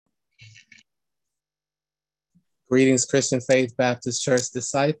Greetings, Christian Faith Baptist Church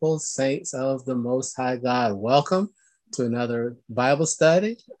disciples, saints of the Most High God. Welcome to another Bible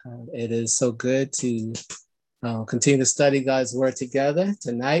study. It is so good to continue to study God's Word together.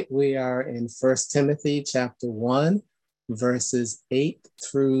 Tonight we are in 1 Timothy chapter 1, verses 8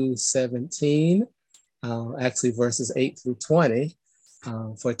 through 17, actually verses 8 through 20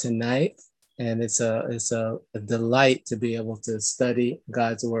 for tonight. And it's a delight to be able to study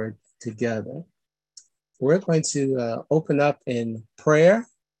God's Word together. We're going to open up in prayer.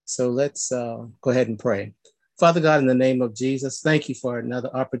 So let's go ahead and pray. Father God, in the name of Jesus, thank you for another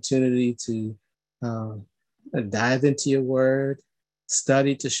opportunity to dive into your word,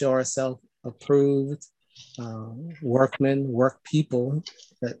 study to show ourselves approved, work people,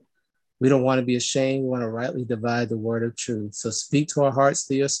 that we don't want to be ashamed. We want to rightly divide the word of truth. So speak to our hearts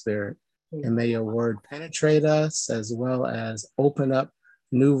through your spirit, and may your word penetrate us as well as open up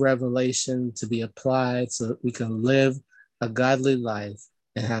new revelation to be applied so that we can live a godly life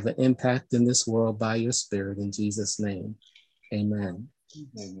and have an impact in this world by your spirit. In Jesus' name, amen.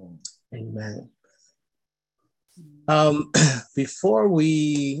 Amen. Before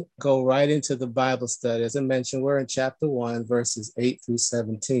we go right into the Bible study, as I mentioned, we're in chapter 1, verses 8 through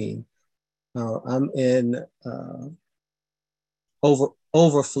 17. I'm in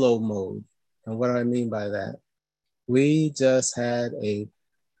overflow mode. And what do I mean by that? We just had a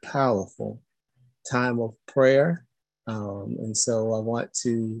powerful time of prayer. And so I want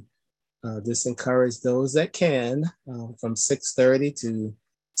to just encourage those that can from 6:30 to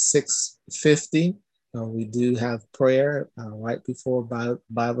 6:50. We do have prayer right before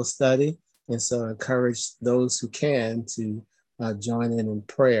Bible study. And so I encourage those who can to join in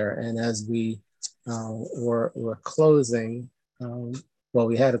prayer. And as we were closing, well,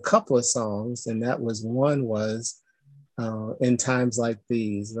 we had a couple of songs, and that was one was in times like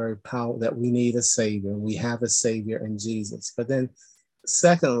these, very powerful, that we need a savior. We have a savior in Jesus. But then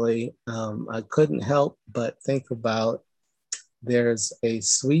secondly, I couldn't help but think about there's a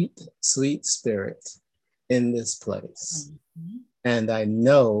sweet, sweet spirit in this place. Mm-hmm. And I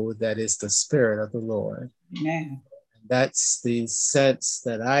know that it's the Spirit of the Lord. Amen. That's the sense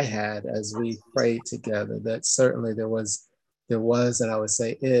that I had as we prayed together, that certainly there was, and I would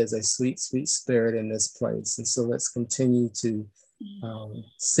say is, a sweet, sweet spirit in this place. And so let's continue to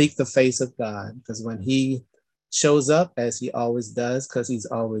seek the face of God, because when he shows up, as he always does, because he's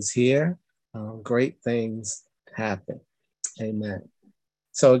always here, great things happen. Amen.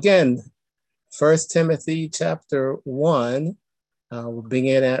 So again, 1 Timothy chapter 1, we'll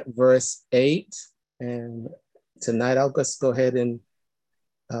begin at verse 8. And tonight I'll just go ahead and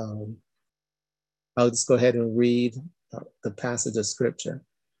read the passage of scripture.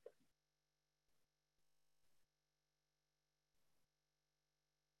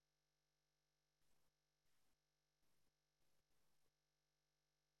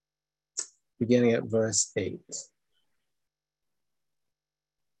 Beginning at verse 8.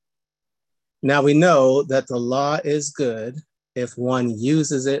 Now we know that the law is good if one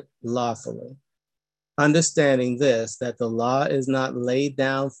uses it lawfully, understanding this, that the law is not laid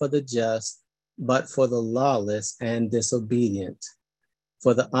down for the just, but for the lawless and disobedient,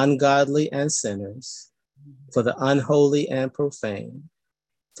 for the ungodly and sinners, for the unholy and profane,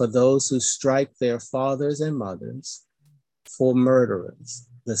 for those who strike their fathers and mothers, for murderers,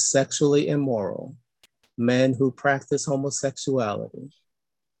 the sexually immoral, men who practice homosexuality,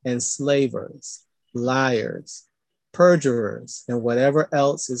 enslavers, liars, perjurers, and whatever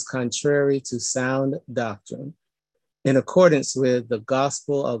else is contrary to sound doctrine, in accordance with the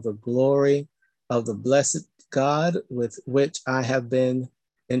gospel of the glory of the blessed God with which I have been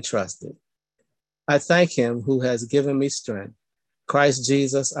entrusted. I thank him who has given me strength, Christ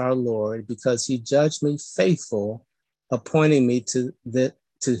Jesus our Lord, because he judged me faithful, appointing me to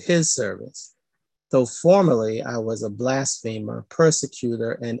his service. Though formerly I was a blasphemer,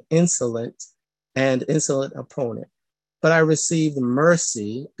 persecutor, and insolent opponent, but I received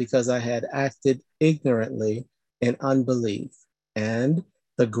mercy because I had acted ignorantly in unbelief, and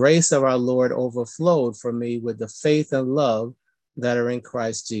the grace of our Lord overflowed for me with the faith and love that are in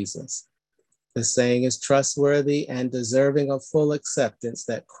Christ Jesus. The saying is trustworthy and deserving of full acceptance,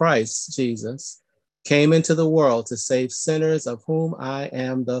 that Christ Jesus came into the world to save sinners, of whom I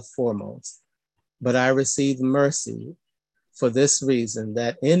am the foremost. But I received mercy for this reason,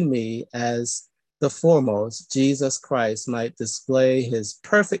 that in me, as the foremost, Jesus Christ might display his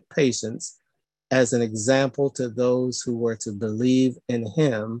perfect patience as an example to those who were to believe in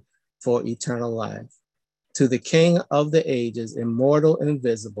him for eternal life. To the King of the ages, immortal,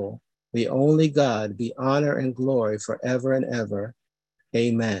 invisible, the only God, be honor and glory forever and ever.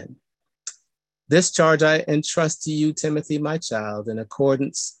 Amen. This charge I entrust to you, Timothy, my child, in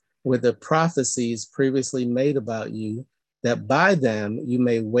accordance with the prophecies previously made about you, that by them you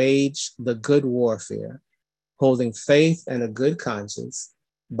may wage the good warfare, holding faith and a good conscience.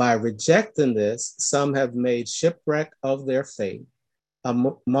 By rejecting this, some have made shipwreck of their faith,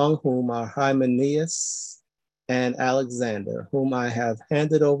 among whom are Hymenaeus and Alexander, whom I have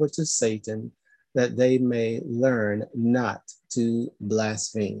handed over to Satan, that they may learn not to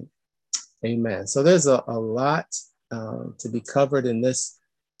blaspheme. Amen. So there's a lot to be covered in this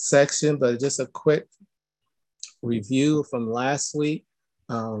section, but just a quick review from last week.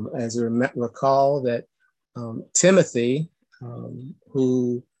 As you recall that Timothy,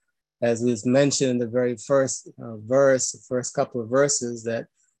 who, as was mentioned in the very first verse, the first couple of verses, that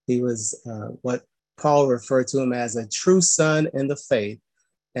he was what Paul referred to him as a true son in the faith.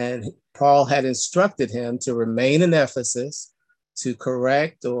 And Paul had instructed him to remain in Ephesus to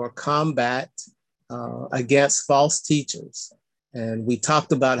correct or combat against false teachers. And we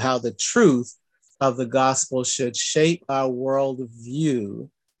talked about how the truth of the gospel should shape our worldview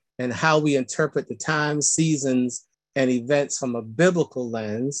and how we interpret the times, seasons, and events from a biblical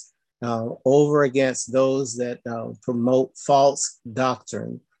lens over against those that promote false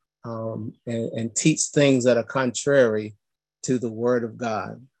doctrine and teach things that are contrary to the word of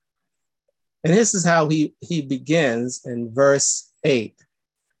God. And this is how he begins in verse 8.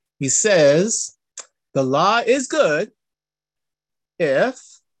 He says, the law is good if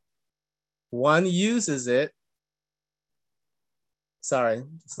one uses it,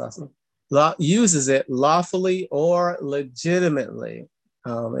 uses it lawfully or legitimately.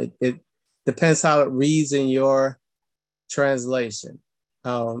 It depends how it reads in your translation.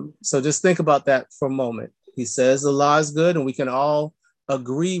 So just think about that for a moment. He says the law is good, and we can all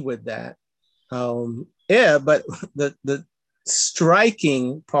agree with that. But the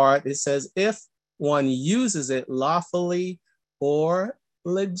striking part, it says if one uses it lawfully or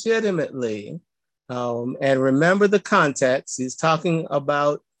legitimately. And remember the context, he's talking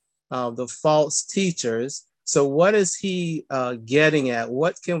about the false teachers. So what is he getting at?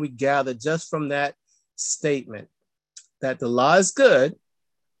 What can we gather just from that statement? That the law is good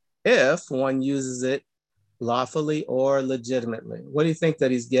if one uses it lawfully or legitimately. What do you think that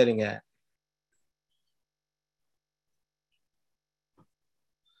he's getting at?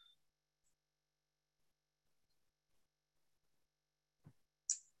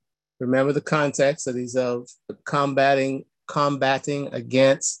 Remember the context that he's combating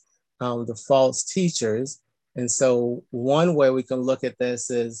against the false teachers. And so one way we can look at this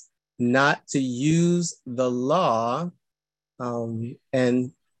is not to use the law,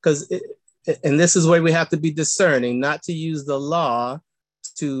 and this is where we have to be discerning, not to use the law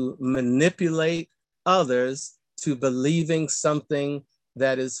to manipulate others to believing something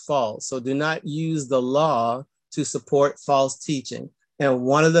that is false. So do not use the law to support false teaching. And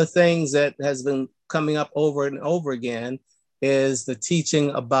one of the things that has been coming up over and over again is the teaching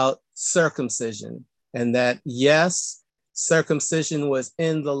about circumcision. And that, yes, circumcision was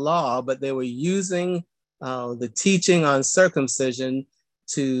in the law, but they were using the teaching on circumcision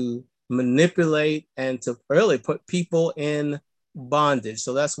to manipulate and to really put people in bondage.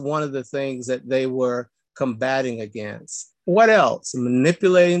 So that's one of the things that they were combating against. What else?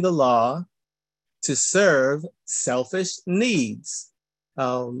 Manipulating the law to serve selfish needs.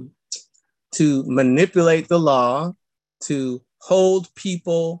 To manipulate the law, to hold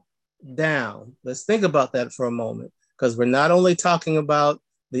people down. Let's think about that for a moment, because we're not only talking about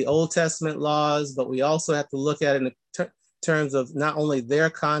the Old Testament laws, but we also have to look at it in terms of not only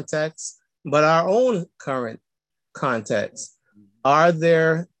their context, but our own current context. Are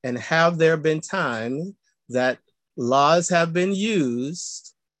there and have there been times that laws have been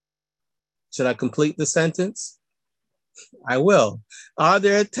used? Should I complete the sentence? I will. Are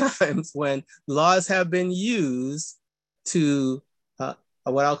there times when laws have been used to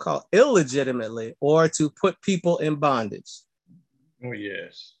what I'll call illegitimately, or to put people in bondage? Oh,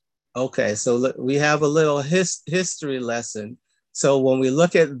 yes. Okay, so look, we have a little history lesson. So when we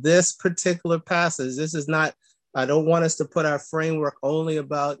look at this particular passage, this is not, I don't want us to put our framework only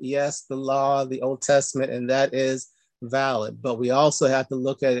about, yes, the law, the Old Testament, and that is valid, but we also have to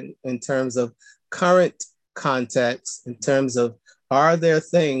look at it in terms of current context, in terms of, are there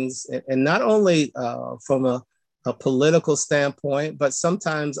things, and not only from a political standpoint, but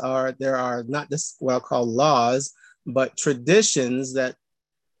sometimes there are not just what I'll call laws, but traditions that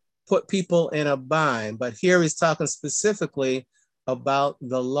put people in a bind. But here he's talking specifically about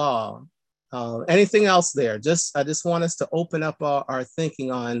the law. Anything else there? I just want us to open up our thinking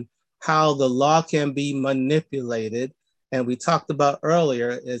on how the law can be manipulated. And we talked about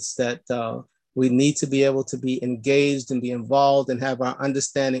earlier, it's that we need to be able to be engaged and be involved and have our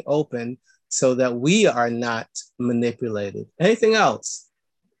understanding open so that we are not manipulated. Anything else?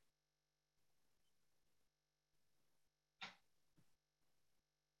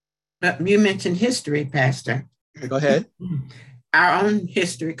 You mentioned history, Pastor. Go ahead. Our own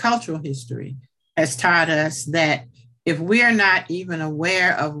history, cultural history, has taught us that if we are not even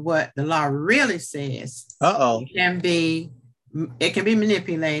aware of what the law really says, it can be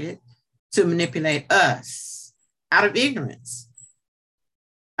manipulated to manipulate us out of ignorance.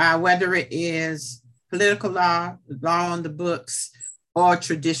 Whether it is political law, law on the books, or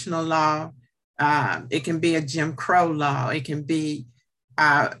traditional law, it can be a Jim Crow law, it can be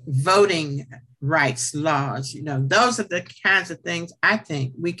voting rights laws. Those are the kinds of things I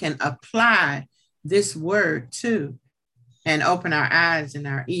think we can apply this word to and open our eyes and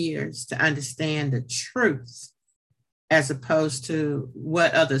our ears to understand the truth as opposed to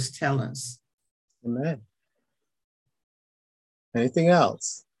what others tell us. Amen. Anything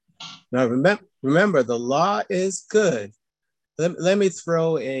else? Now, remember, the law is good. Let me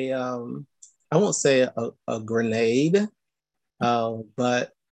throw I won't say a grenade,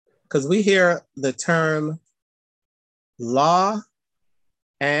 but because we hear the term law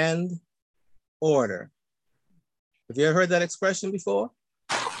and order. Have you ever heard that expression before?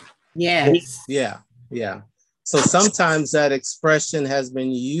 Yes. Yeah. So sometimes that expression has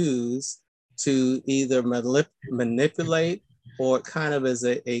been used to either manipulate or kind of as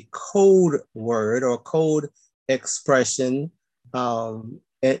a code word or code expression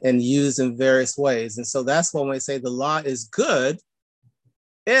and used in various ways. And so that's when we say the law is good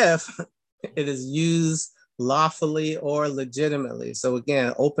if it is used lawfully or legitimately. So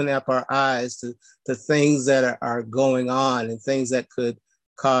again, open up our eyes to things that are going on and things that could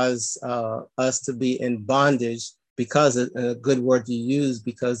cause us to be in bondage because of a good word you use,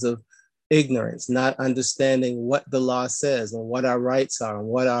 because of ignorance, not understanding what the law says and what our rights are and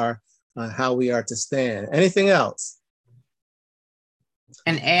what are how we are to stand. Anything else?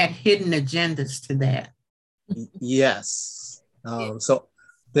 And add hidden agendas to that. Yes. So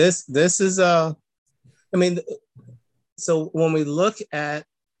this is so when we look at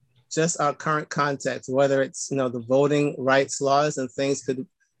just our current context, whether it's the voting rights laws and things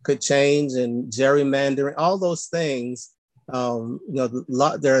could change and gerrymandering, all those things, there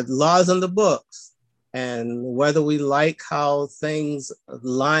are laws in the books, and whether we like how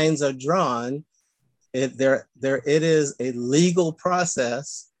lines are drawn, it is a legal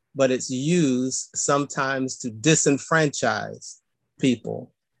process, but it's used sometimes to disenfranchise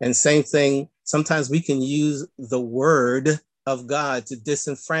people. And same thing, sometimes we can use the word of God to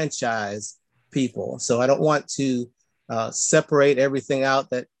disenfranchise people. So I don't want to separate everything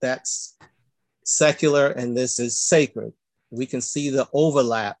out that's secular and this is sacred. We can see the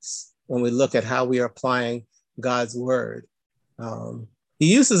overlaps when we look at how we are applying God's word.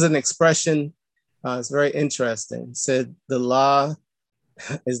 He uses an expression, it's very interesting. He said, the law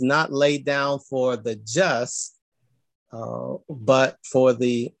is not laid down for the just, but for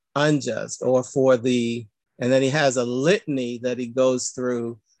the unjust, or and then he has a litany that he goes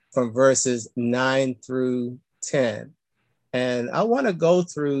through from verses 9 through 10. And I want to go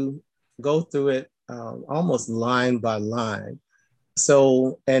through it almost line by line.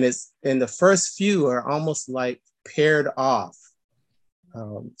 So, and it's in the first few are almost like paired off.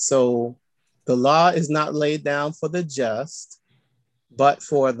 So the law is not laid down for the just, but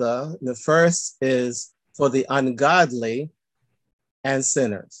for the first is for the ungodly and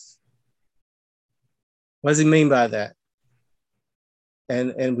sinners. What does he mean by that?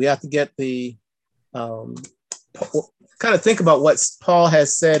 And we have to get the kind of think about what Paul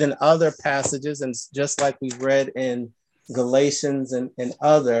has said in other passages, and just like we've read in Galatians and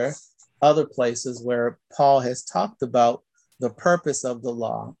other places where Paul has talked about the purpose of the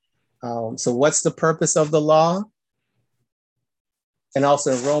law. So what's the purpose of the law? And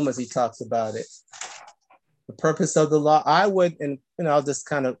also in Romans, he talks about it. The purpose of the law, I'll just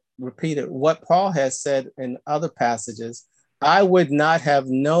kind of repeat it. What Paul has said in other passages, I would not have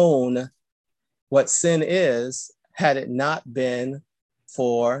known what sin is had it not been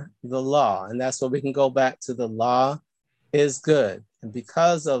for the law. And that's where we can go back to the law is good. And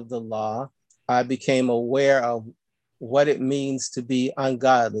because of the law, I became aware of what it means to be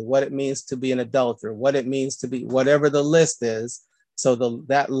ungodly, what it means to be an adulterer, what it means to be whatever the list is. So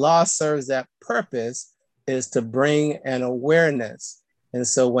that law serves that purpose, is to bring an awareness. And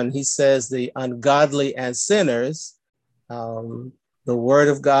so when he says the ungodly and sinners, the word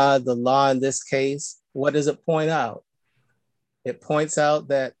of God, the law in this case, what does it point out? It points out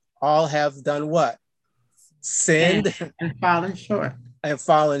that all have done what? sinned and fallen short. And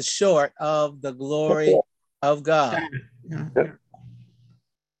fallen short of the glory of God. Yeah.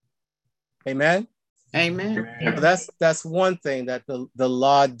 Amen. Amen. So that's one thing that the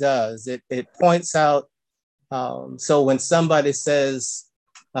law does. It points out. So when somebody says,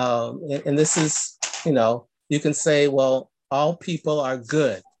 and this is, you can say, well, all people are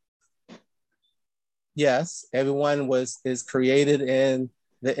good. Yes, everyone is created in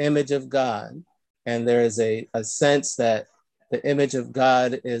the image of God. And there is a sense that the image of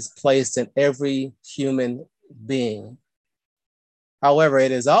God is placed in every human being. However,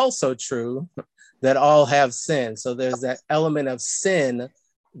 it is also true that all have sinned. So there's that element of sin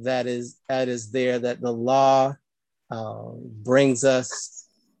that is there that the law brings us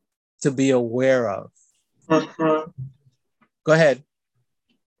to be aware of. Go ahead.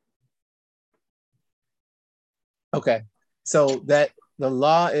 Okay, so that the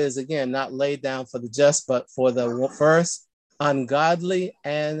law is, again, not laid down for the just, but for the first, ungodly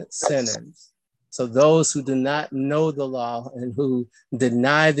and sinners. So those who do not know the law and who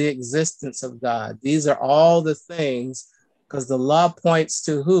deny the existence of God, these are all the things, because the law points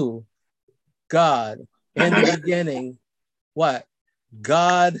to who? God. In the beginning, what?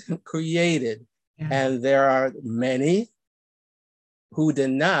 God created. And there are many who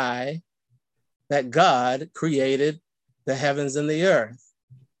deny that God created the heavens and the earth.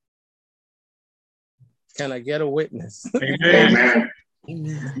 Can I get a witness? Amen.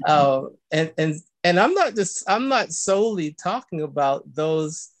 And I'm not solely talking about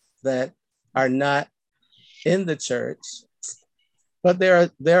those that are not in the church, but there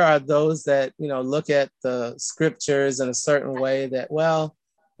are those that look at the scriptures in a certain way that, well,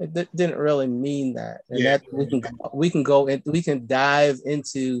 it didn't really mean that, and that we can dive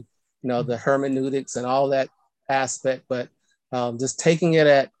into the hermeneutics and all that aspect, but just taking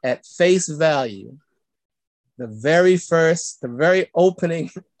it at face value. The very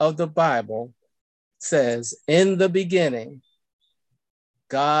opening of the Bible says, in the beginning,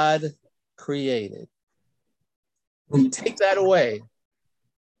 God created. When you take that away,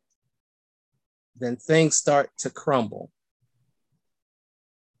 then things start to crumble.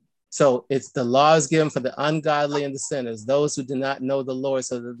 So it's the law is given for the ungodly and the sinners, those who do not know the Lord,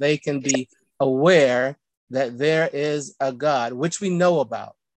 so that they can be aware that there is a God, which we know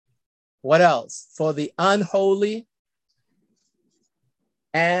about. What else? For the unholy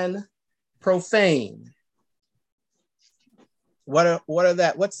and profane. What are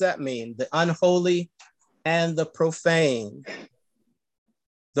that? What's that mean? The unholy and the profane.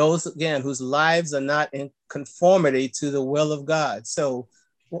 Those, again, whose lives are not in conformity to the will of God. So,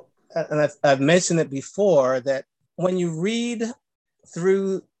 and I've mentioned it before, that when you read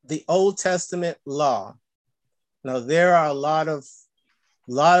through the Old Testament law, there are a lot of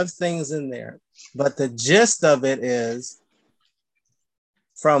things in there, but the gist of it is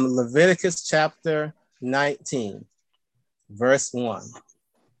from Leviticus chapter 19, verse 1.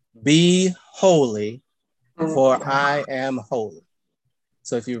 Be holy, for I am holy.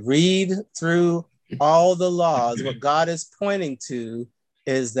 So if you read through all the laws, what God is pointing to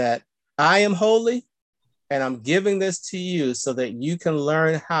is that I am holy, and I'm giving this to you so that you can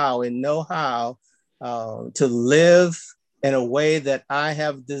learn how and know how to live in a way that I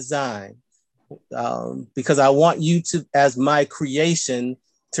have designed, because I want you to, as my creation,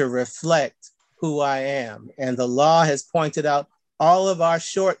 to reflect who I am. And the law has pointed out all of our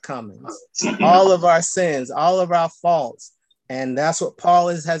shortcomings, all of our sins, all of our faults. And that's what Paul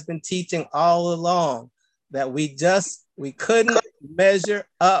has been teaching all along, that we couldn't measure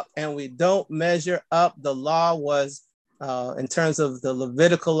up, and we don't measure up. The law was, in terms of the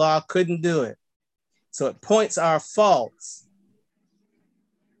Levitical law, couldn't do it. So it points our faults.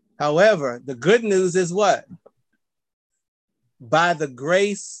 However, the good news is what? By the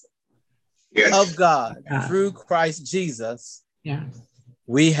grace of God through Christ Jesus,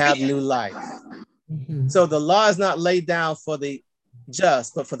 we have new life. Mm-hmm. So the law is not laid down for the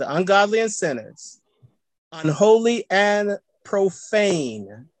just, but for the ungodly and sinners, unholy and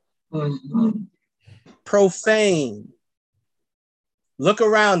profane. Mm-hmm. Profane. Look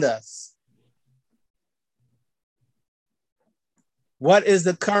around us. What is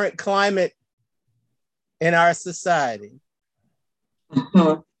the current climate in our society? We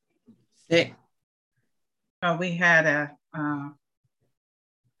had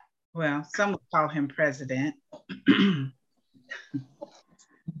some would call him president, who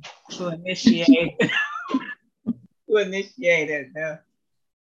initiated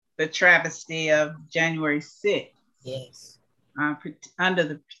the travesty of January 6th. Yes. Under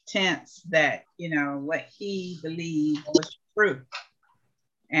the pretense that, what he believed was true.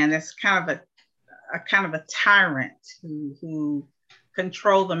 And it's kind of a kind of a tyrant who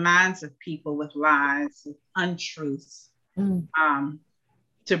control the minds of people with lies, with untruths,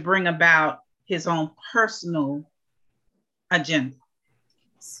 to bring about his own personal agenda.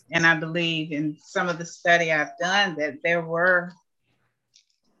 And I believe in some of the study I've done that there were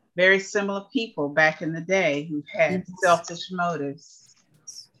very similar people back in the day who had selfish motives,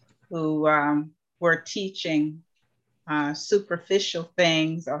 who were teaching superficial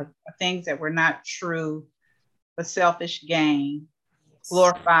things or things that were not true for selfish gain,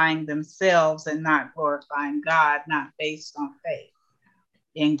 glorifying themselves and not glorifying God, not based on faith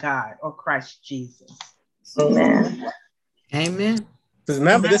in God or Christ Jesus. Amen. Amen. Because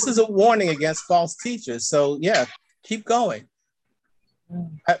remember, this is a warning against false teachers. So yeah, keep going.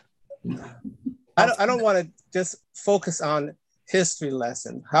 I don't want to just focus on history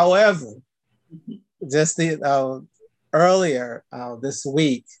lesson. However, just the earlier this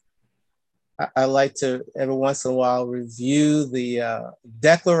week, I like to every once in a while review the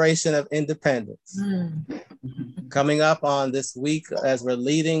Declaration of Independence. Coming up on this week as we're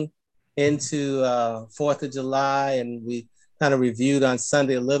leading into 4th of July, and we kind of reviewed on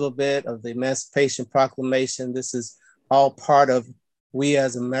Sunday a little bit of the Emancipation Proclamation. This is all part of we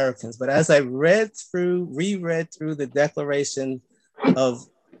as Americans. But as I reread through the Declaration of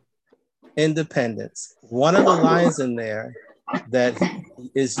Independence, one of the lines in there that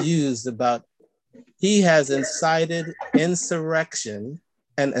is used about he has incited insurrection.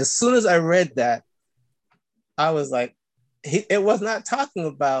 And as soon as I read that, I was like, it was not talking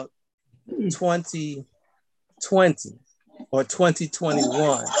about 2020 or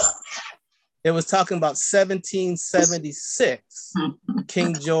 2021. It was talking about 1776,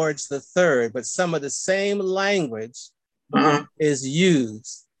 King George III, but some of the same language is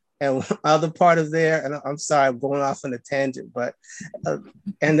used. And other part of there, and I'm sorry, I'm going off on a tangent, but,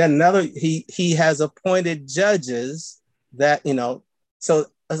 and then another, he has appointed judges that, so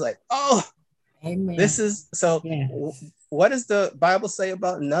I was like, oh, Amen. This is, so yeah. What does the Bible say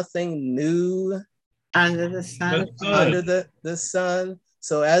about nothing new under the sun? Under the sun.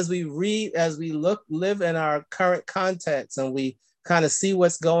 So as we read, as we live in our current context and we kind of see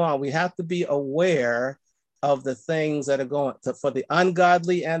what's going on, we have to be aware of the things that are going for the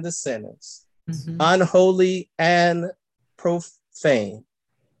ungodly and the sinners, unholy and profane.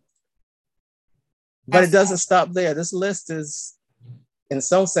 But it doesn't stop there. This list is, in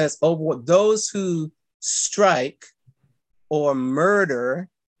some sense, over those who strike or murder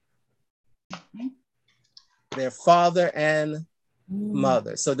their father and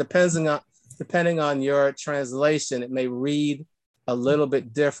mother. So depending on your translation, it may read a little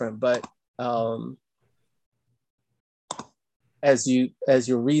bit different, but as you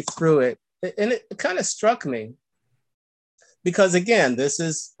read through it, and it kind of struck me because again, this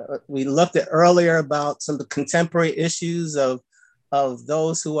is we looked at earlier about some of the contemporary issues of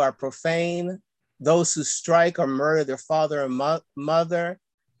those who are profane, those who strike or murder their father and mother.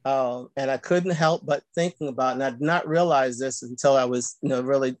 And I couldn't help but thinking about, and I did not realize this until I was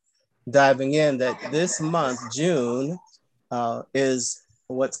really diving in, that this month, June, is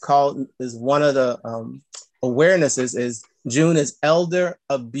what's called, is one of the awarenesses is June is Elder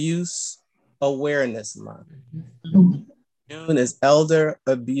Abuse Awareness Month. June is Elder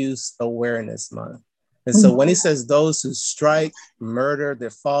Abuse Awareness Month. And so when he says those who strike, murder their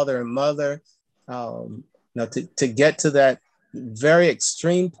father and mother, to get to that very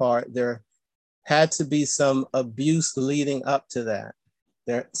extreme part, there had to be some abuse leading up to that.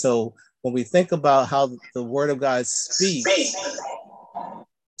 So when we think about how the Word of God speaks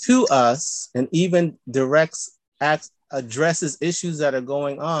to us and even addresses issues that are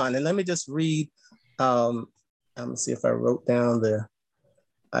going on. And let me just read, let me see if I wrote down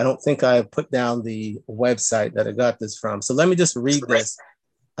I don't think I put down the website that I got this from. So let me just read this.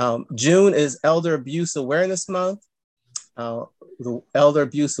 June is Elder Abuse Awareness Month. The Elder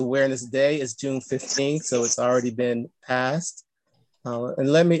Abuse Awareness Day is June 15th, so it's already been passed.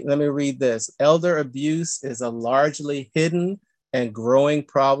 And let me read this. Elder abuse is a largely hidden and growing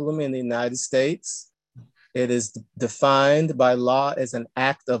problem in the United States. It is defined by law as an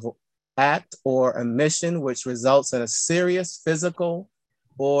act or omission which results in a serious physical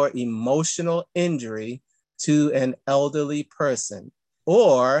or emotional injury to an elderly person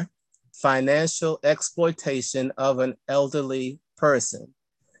or financial exploitation of an elderly person.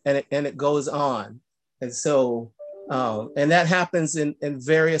 And it goes on. And so, and that happens in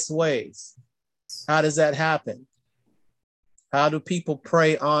various ways. How does that happen? How do people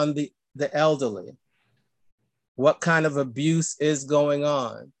prey on the elderly? What kind of abuse is going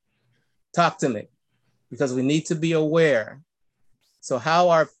on? Talk to me, because we need to be aware. So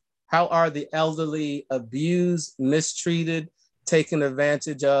how how are the elderly abused, mistreated, taken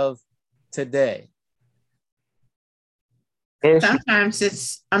advantage of today? Sometimes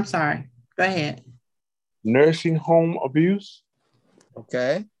it's, I'm sorry, go ahead. Nursing home abuse.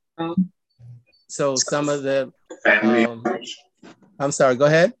 Okay. So some of the, I'm sorry, go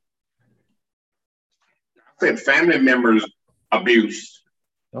ahead. I said family members abuse.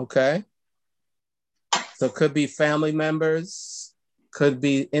 Okay. So it could be family members, could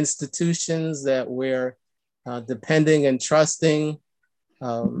be institutions that we're depending and trusting.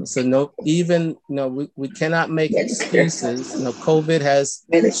 So no, even, we cannot make excuses. COVID has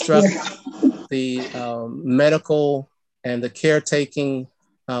struck the medical and the caretaking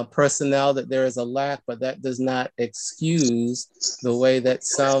personnel, that there is a lack, but that does not excuse the way that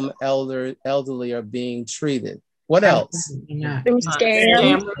some elderly are being treated. What else?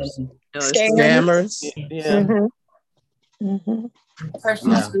 Scammers. Scammers. Yeah.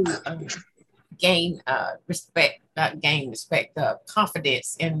 Persons who gain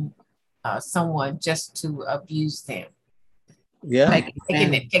confidence in someone just to abuse them. Yeah.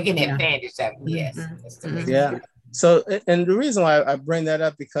 Taking advantage of them. Yes. Yeah. So, and the reason why I bring that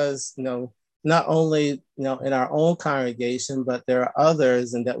up, because, not only, in our own congregation, but there are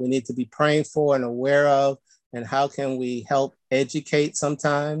others and that we need to be praying for and aware of. And how can we help educate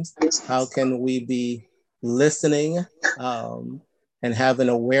sometimes? How can we be listening and have an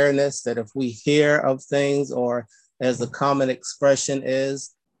awareness that if we hear of things, or as the common expression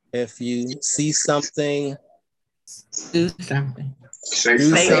is, if you see something, do something.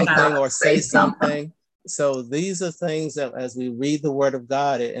 Or say something. So these are things that as we read the word of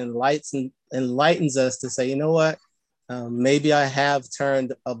God, it enlightens us to say, you know what? Maybe I have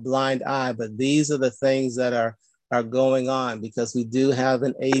turned a blind eye, but these are the things that are going on, because we do have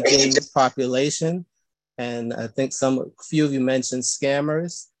an aging population. And I think a few of you mentioned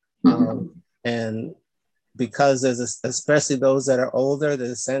scammers. And because there's especially those that are older,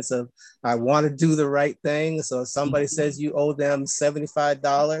 there's a sense of, I want to do the right thing. So if somebody says you owe them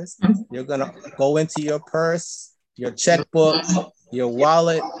 $75, you're going to go into your purse, your checkbook, your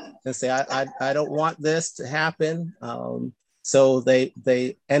wallet, and say, I don't want this to happen. So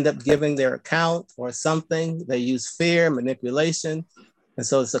they end up giving their account or something. They use fear, manipulation. And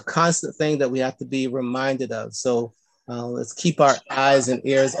so it's a constant thing that we have to be reminded of. So let's keep our eyes and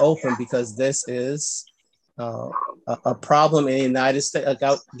ears open, because this is a problem in the United States,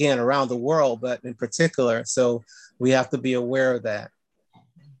 again, around the world, but in particular. So we have to be aware of that.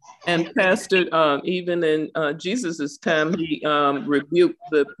 And Pastor, even in Jesus's time, he rebuked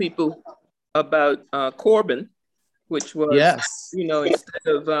the people about Corbin, which was, instead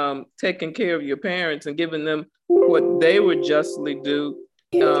of taking care of your parents and giving them what they would justly do,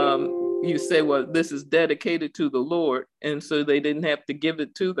 you say, well, this is dedicated to the Lord. And so they didn't have to give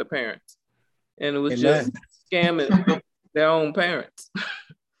it to the parents. And it was just scamming their own parents.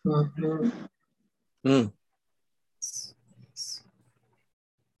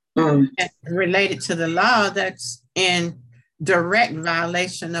 Related to the law, that's in direct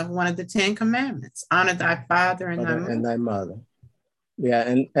violation of one of the 10 commandments. Honor thy father and thy mother. Yeah,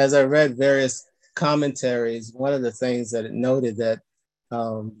 and as I read various commentaries, one of the things that it noted that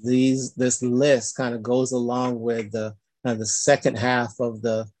this list kind of goes along with the second half of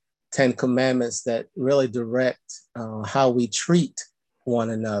the 10 commandments that really direct how we treat one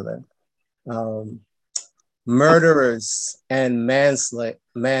another. Murderers and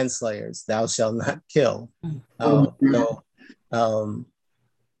manslayers, thou shalt not kill. And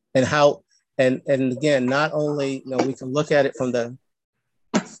again, not only, we can look at it from the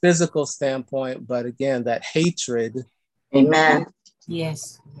physical standpoint, but again, that hatred, amen,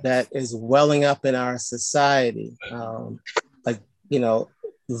 yes, that is welling up in our society,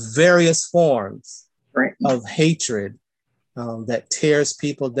 various forms of hatred that tears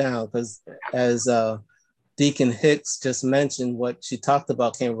people down. Because as Deacon Hicks just mentioned, what she talked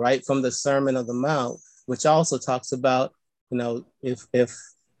about came right from the Sermon on the Mount, which also talks about, if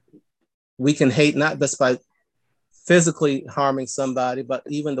we can hate not just by physically harming somebody, but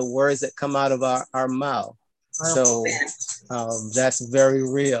even the words that come out of our mouth. So that's very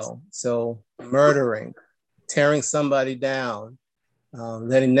real. So murdering, tearing somebody down,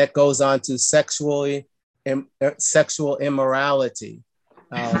 then that goes on to sexual immorality.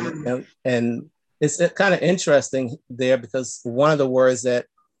 And it's kind of interesting there, because one of the words that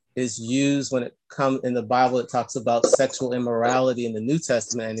is used when it comes in the Bible, it talks about sexual immorality in the New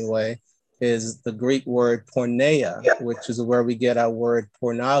Testament anyway, is the Greek word porneia, which is where we get our word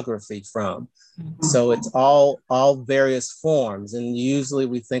pornography from. So it's all various forms. And usually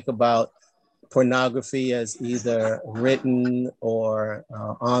we think about pornography as either written or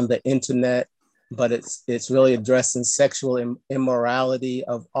on the internet, but it's really addressing sexual immorality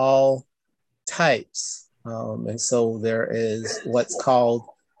of all types. And so there is what's called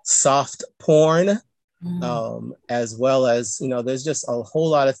soft porn, as well as, there's just a whole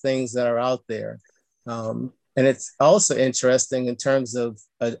lot of things that are out there. And it's also interesting in terms of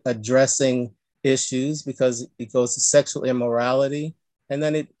addressing issues, because it goes to sexual immorality, and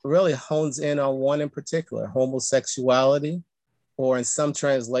then it really hones in on one in particular, homosexuality, or in some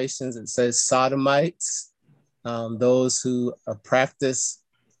translations it says sodomites, those who practice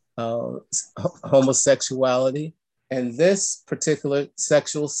homosexuality. And this particular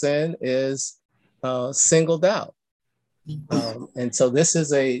sexual sin is singled out. And so this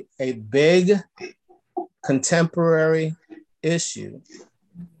is a big contemporary issue.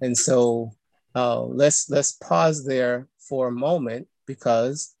 And so let's pause there for a moment,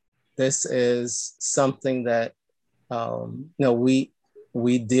 because this is something that we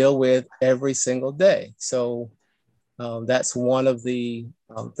deal with every single day. So that's one of the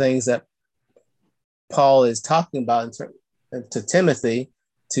things that Paul is talking about to Timothy,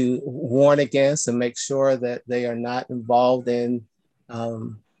 to warn against and make sure that they are not involved in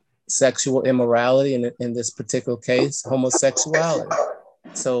sexual immorality, and in this particular case, homosexuality.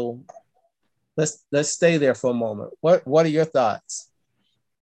 So let's stay there for a moment. What are your thoughts?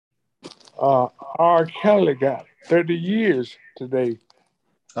 R. Kelly got 30 years today.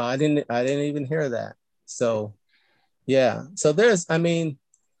 I didn't even hear that. So yeah. So there's, I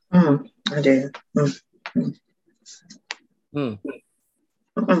did.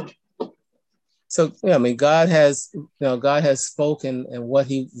 So yeah, God has spoken, and what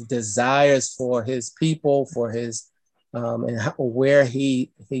He desires for His people, for His and where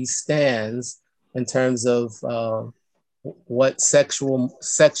He stands in terms of what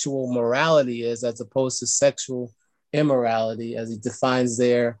sexual morality is, as opposed to sexual immorality, as He defines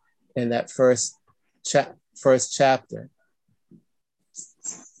there in that first chapter.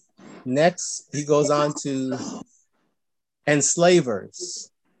 Next, he goes on to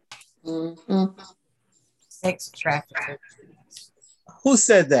enslavers. Sex trafficking. Who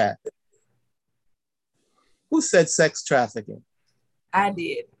said that? Who said sex trafficking? I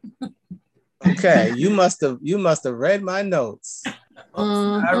did. Okay, you must have read my notes.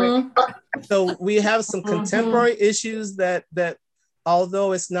 So we have some contemporary issues that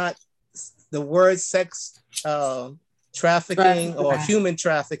although it's not the word sex trafficking or human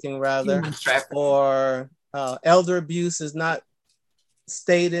trafficking rather, or elder abuse is not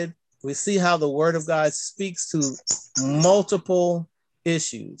stated, we see how the Word of God speaks to multiple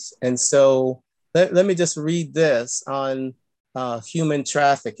issues. And so let me just read this on human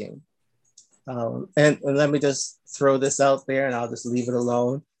trafficking. And let me just throw this out there, and I'll just leave it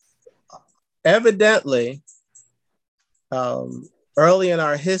alone. Evidently, early in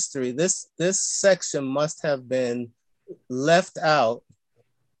our history, this section must have been left out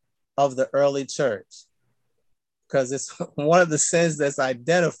of the early church, because it's one of the sins that's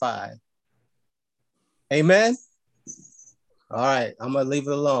identified. Amen? All right, I'm going to leave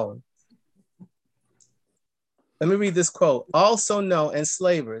it alone. Let me read this quote. Also known,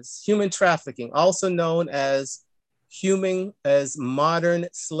 enslavers, human trafficking, also known as modern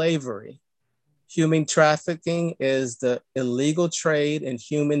slavery. Human trafficking is the illegal trade in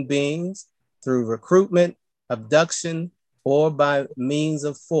human beings through recruitment, abduction, or by means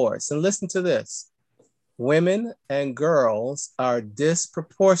of force. And listen to this. Women and girls are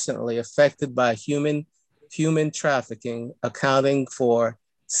disproportionately affected by human trafficking, accounting for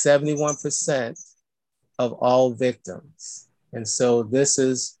 71% of all victims. And so this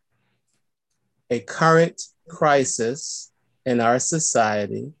is a current crisis in our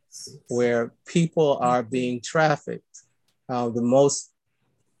society where people are being trafficked.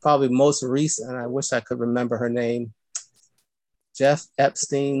 Probably most recent, I wish I could remember her name, Jeff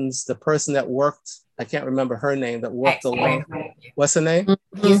Epstein's, the person that worked, I can't remember her name, that worked along. What's her name?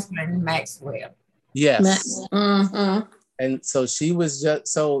 Ghislaine Maxwell. Yes. And so she was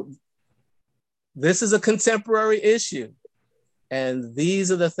this is a contemporary issue. And these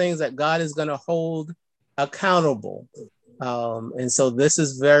are the things that God is going to hold accountable. And so this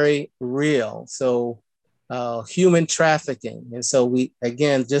is very real. So human trafficking. And so we,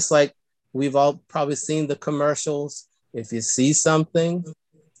 again, just like we've all probably seen the commercials, if you see something,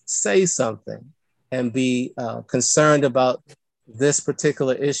 say something, and be concerned about this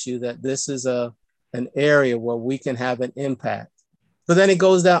particular issue, that this is an area where we can have an impact. But then it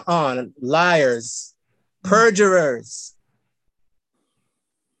goes down on liars, perjurers.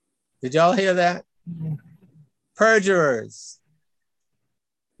 Did y'all hear that? Perjurers.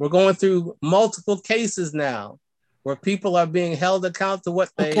 We're going through multiple cases now where people are being held accountable to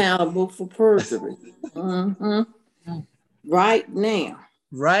what they accountable for perjury. Right now.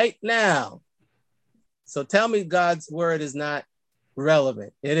 Right now. So tell me God's word is not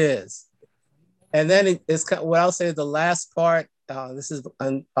relevant. It is. And then it's what I'll say is the last part. All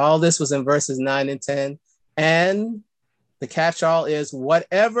this was in verses 9 and 10. And the catch-all is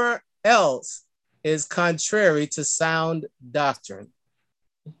whatever else is contrary to sound doctrine.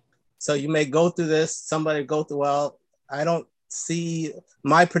 So you may go through this, somebody go through, well, I don't see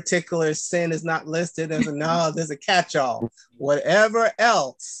my particular sin is not listed. And no, there's a catch-all. Whatever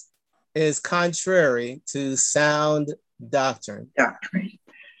else is contrary to sound doctrine.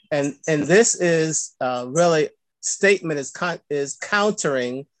 And this is really statement is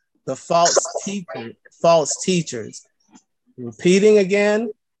countering the false teachers. Repeating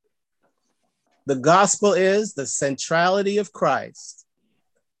again, the gospel is the centrality of Christ,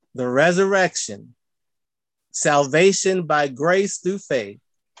 the resurrection, salvation by grace through faith.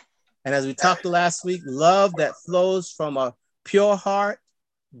 And as we talked last week, love that flows from a pure heart,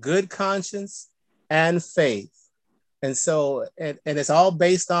 good conscience, and faith. And so, and it's all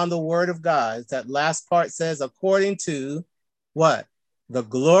based on the word of God. That last part says, according to what? The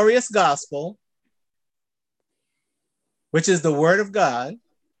glorious gospel, which is the word of God,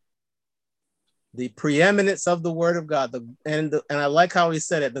 the preeminence of the word of God. And I like how he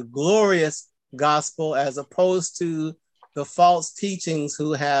said it, the glorious gospel, as opposed to the false teachings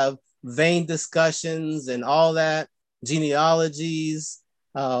who have vain discussions and all that, genealogies.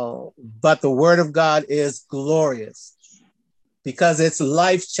 But the word of God is glorious because it's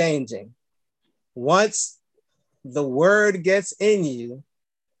life-changing. Once the word gets in you,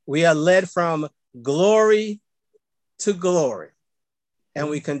 we are led from glory to glory, and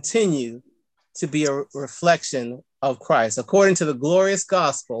we continue to be a reflection of Christ according to the glorious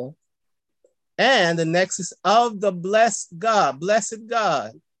gospel and the nexus of the blessed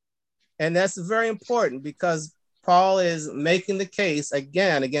God. And that's very important because Paul is making the case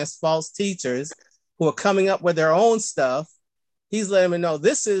again against false teachers who are coming up with their own stuff. He's letting me know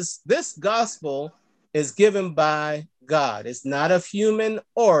this gospel is given by God. It's not of human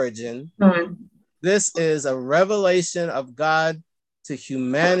origin. Mm-hmm. This is a revelation of God to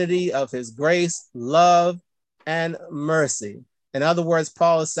humanity, of his grace, love, and mercy. In other words,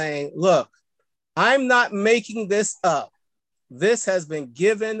 Paul is saying, look, I'm not making this up. This has been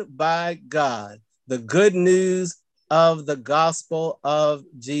given by God. The good news of the gospel of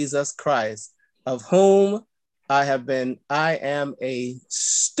Jesus Christ, of whom I am a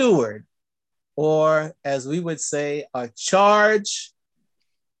steward, or as we would say, a charge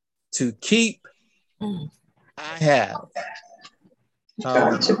to keep. I have.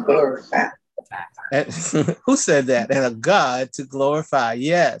 To glorify. Who said that? And a God to glorify.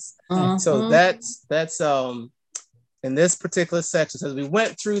 Yes. Mm-hmm. So that's in this particular section. So as we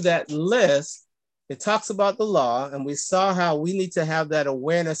went through that list, it talks about the law, and we saw how we need to have that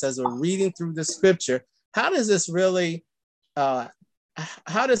awareness as we're reading through the scripture. How does this really, how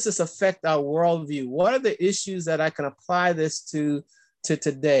does this affect our worldview? What are the issues that I can apply this to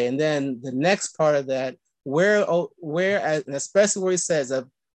today? And then the next part of that, where, and especially where he says, of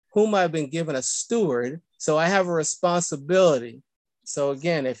whom I've been given a steward, so I have a responsibility. So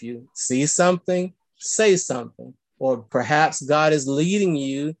again, if you see something, say something, or perhaps God is leading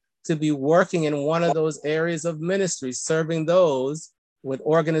you to be working in one of those areas of ministry, serving those with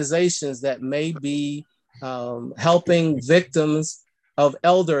organizations that may be helping victims of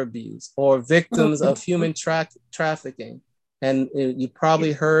elder abuse or victims of human trafficking. And you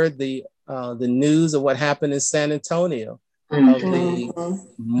probably heard the news of what happened in San Antonio, of the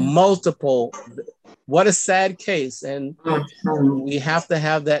multiple, what a sad case. And we have to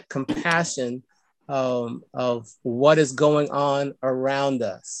have that compassion of what is going on around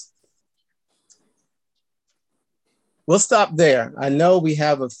us. We'll stop there. I know we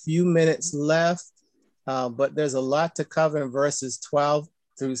have a few minutes left, but there's a lot to cover in verses 12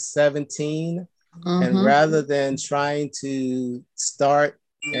 through 17. And rather than trying to start,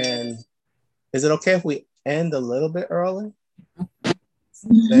 and is it okay if we end a little bit early?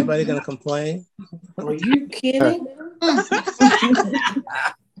 Is anybody going to complain? Are you kidding?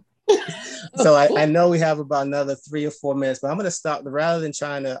 So I know we have about another 3 or 4 minutes, but I'm going to stop rather than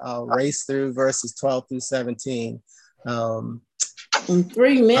trying to race through verses 12 through 17. In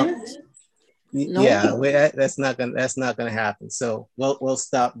 3 minutes? No. Yeah, that's not gonna happen. So we'll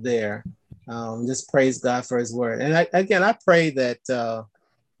stop there. Just praise God for his word. And I pray that the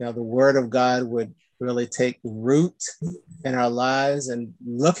word of God would really take root in our lives, and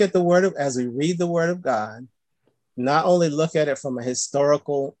look at the word as we read the word of God, not only look at it from a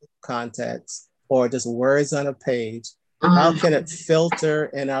historical context or just words on a page, how can it filter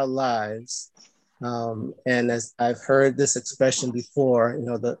in our lives? And as I've heard this expression before, you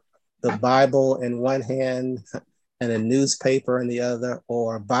know, the Bible in one hand and a newspaper in the other,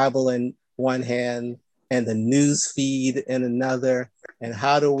 or a Bible in one hand and the news feed in another. And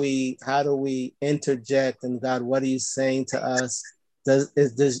how do we interject? And God, what are you saying to us?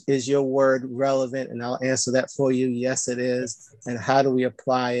 Is your word relevant? And I'll answer that for you. Yes, it is. And how do we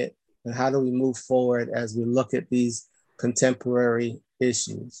apply it? And how do we move forward as we look at these contemporary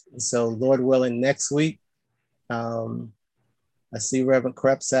issues? And so, Lord willing, next week, I see Reverend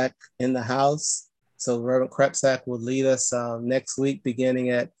Krepsak in the house. So Reverend Krepsak will lead us next week, beginning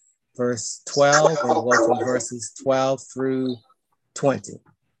at verse 12, and we'll go from verses 12 through 20.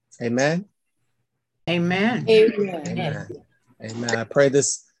 Amen. Amen. Amen. Amen. Amen. I pray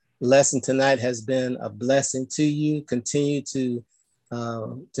this lesson tonight has been a blessing to you. Continue to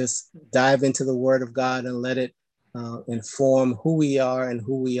just dive into the Word of God and let it inform who we are and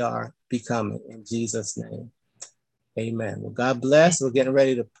who we are becoming. In Jesus' name. Amen. Well, God bless. We're getting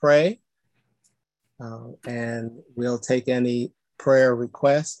ready to pray. And we'll take any prayer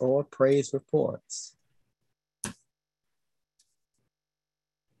requests or praise reports.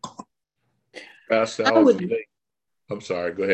 Pastor, I'm sorry, go ahead.